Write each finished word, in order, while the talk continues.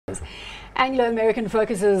Anglo American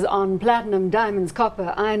focuses on platinum, diamonds,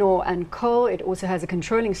 copper, iron ore and coal. It also has a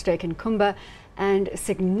controlling stake in Kumba and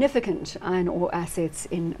significant iron ore assets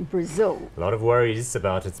in Brazil. A lot of worries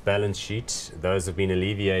about its balance sheet. Those have been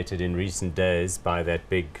alleviated in recent days by that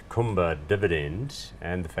big Kumba dividend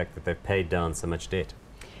and the fact that they've paid down so much debt.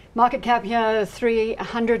 Market cap here,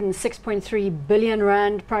 306.3 billion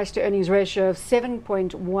rand, price to earnings ratio of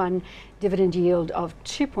 7.1, dividend yield of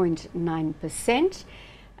 2.9%.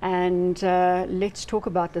 And let's talk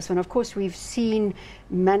about this one. Of course, we've seen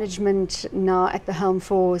management now at the helm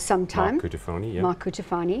for some time. Mark Cutifani, yeah. Mark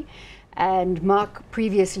Cutifani. And Mark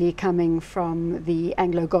previously coming from the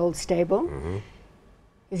Anglo Gold stable.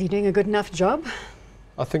 Is he doing a good enough job?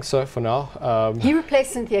 I think so for now. He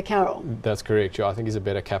replaced Cynthia Carroll. That's correct, yeah. I think he's a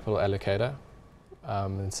better capital allocator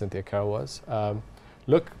than Cynthia Carroll was.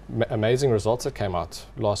 Look, amazing results that came out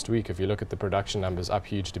last week. If you look at the production numbers, up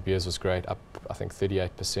huge. De Beers was great, up I think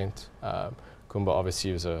 38%. Kumba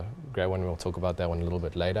obviously was a great one. We'll talk about that one a little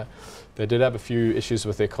bit later. They did have a few issues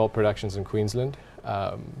with their coal productions in Queensland.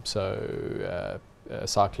 A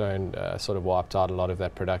cyclone sort of wiped out a lot of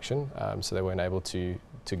that production, so they weren't able to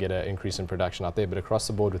get an increase in production out there. But across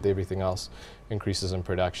the board with everything else, increases in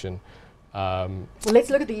production. Well, let's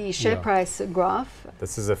look at the share price graph.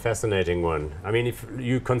 This is a fascinating one. I mean, if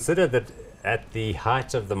you consider that at the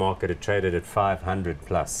height of the market, it traded at 500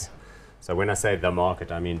 plus. So when I say the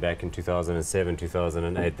market, I mean back in 2007,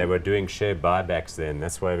 2008, they were doing share buybacks then.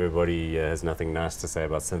 That's why everybody has nothing nice to say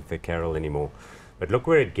about Cynthia Carroll anymore. But look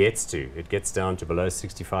where it gets to. It gets down to below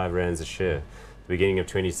 65 rands a share. The beginning of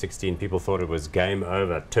 2016, people thought it was game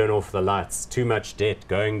over, turn off the lights, too much debt,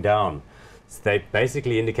 going down. So they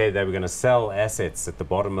basically indicated they were going to sell assets at the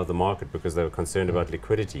bottom of the market because they were concerned about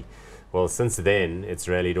liquidity. Well, since then, it's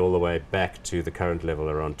rallied all the way back to the current level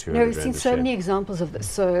around 200 No, we've seen so many examples of this.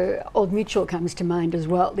 So Old Mutual comes to mind as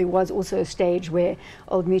well. There was also a stage where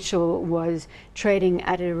Old Mutual was trading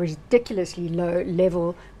at a ridiculously low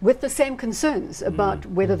level with the same concerns about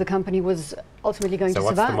whether the company was ultimately going to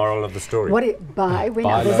survive. So what's the moral of the story? Buy when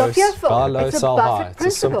others are fearful. Buy low, it's a sell Buffett high.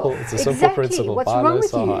 principle. It's a simple principle. What's buy wrong low, with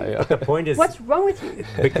sell you? high, yeah. The point is, what's wrong with you?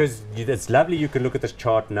 Because it's lovely you can look at this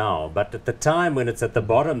chart now, but at the time when it's at the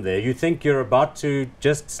bottom there, you think you're about to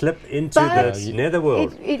just slip into the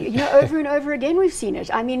netherworld. You know, over and over again we've seen it.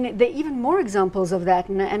 I mean, there are even more examples of that,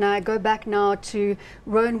 and I go back now to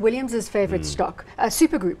Rowan Williams's favorite stock,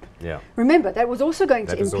 Supergroup. Yeah. Remember, that was also going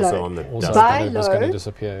to was implode. also on the Buy was going to low,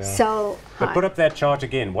 disappear, yeah. sell high. But put up that chart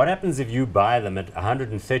again. What happens if you buy them at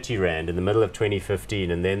 130 Rand in the middle of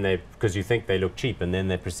 2015 and then because you think they look cheap and then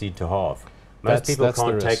they proceed to halve? Most people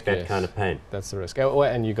can't take that kind of pain. That's the risk. Oh,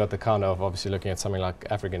 and you got the kind of obviously looking at something like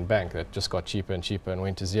African Bank that just got cheaper and cheaper and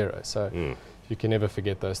went to zero. So you can never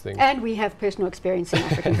forget those things. And we have personal experience in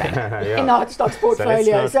African Bank in our stocks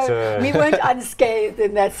portfolio. So we weren't unscathed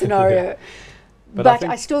in that scenario. But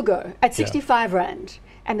I still go at 65 Rand.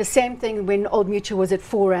 And the same thing when Old Mutual was at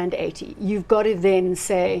 4.80 rand. You've got to then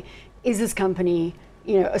say, is this company,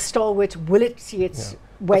 a stalwart? Will it see its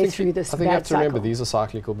way through this bad cycle? I think you have to remember these are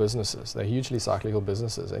cyclical businesses. They're hugely cyclical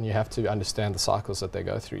businesses, and you have to understand the cycles that they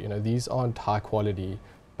go through. These aren't high quality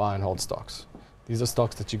buy and hold stocks. These are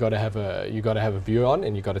stocks that you got to have a view on,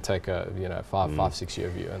 and you got to take a 5-6 year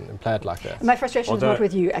view and play it like that. My frustration is not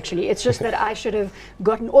with you, actually. It's just that I should have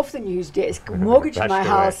gotten off the news desk, mortgaged my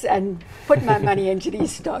house, and put my money into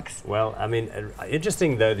these stocks. Well, I mean,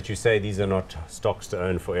 interesting though that you say these are not stocks to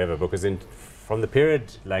own forever, because from the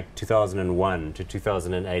period like 2001 to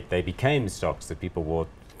 2008, they became stocks that people were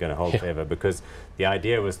going to hold forever, because the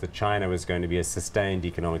idea was that China was going to be a sustained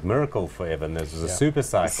economic miracle forever, and this was a super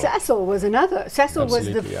cycle. Sasol was another. Sasol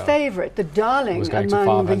was the favorite, the darling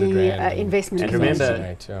among the investment. And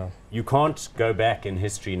remember, you can't go back in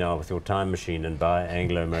history now with your time machine and buy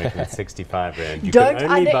Anglo American at 65 Rand. You Don't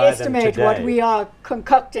underestimate what we are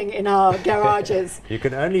concocting in our garages. You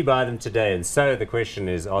can only buy them today, and so the question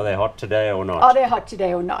is, are they hot today or not? Are they hot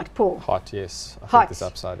today or not, Paul? Hot, yes. I think this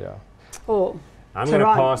upside, Paul. I'm going to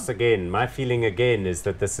pass again. My feeling again is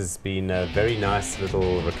that this has been a very nice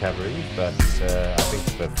little recovery, but I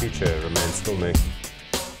think the future remains still murky.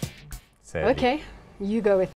 Okay, you go with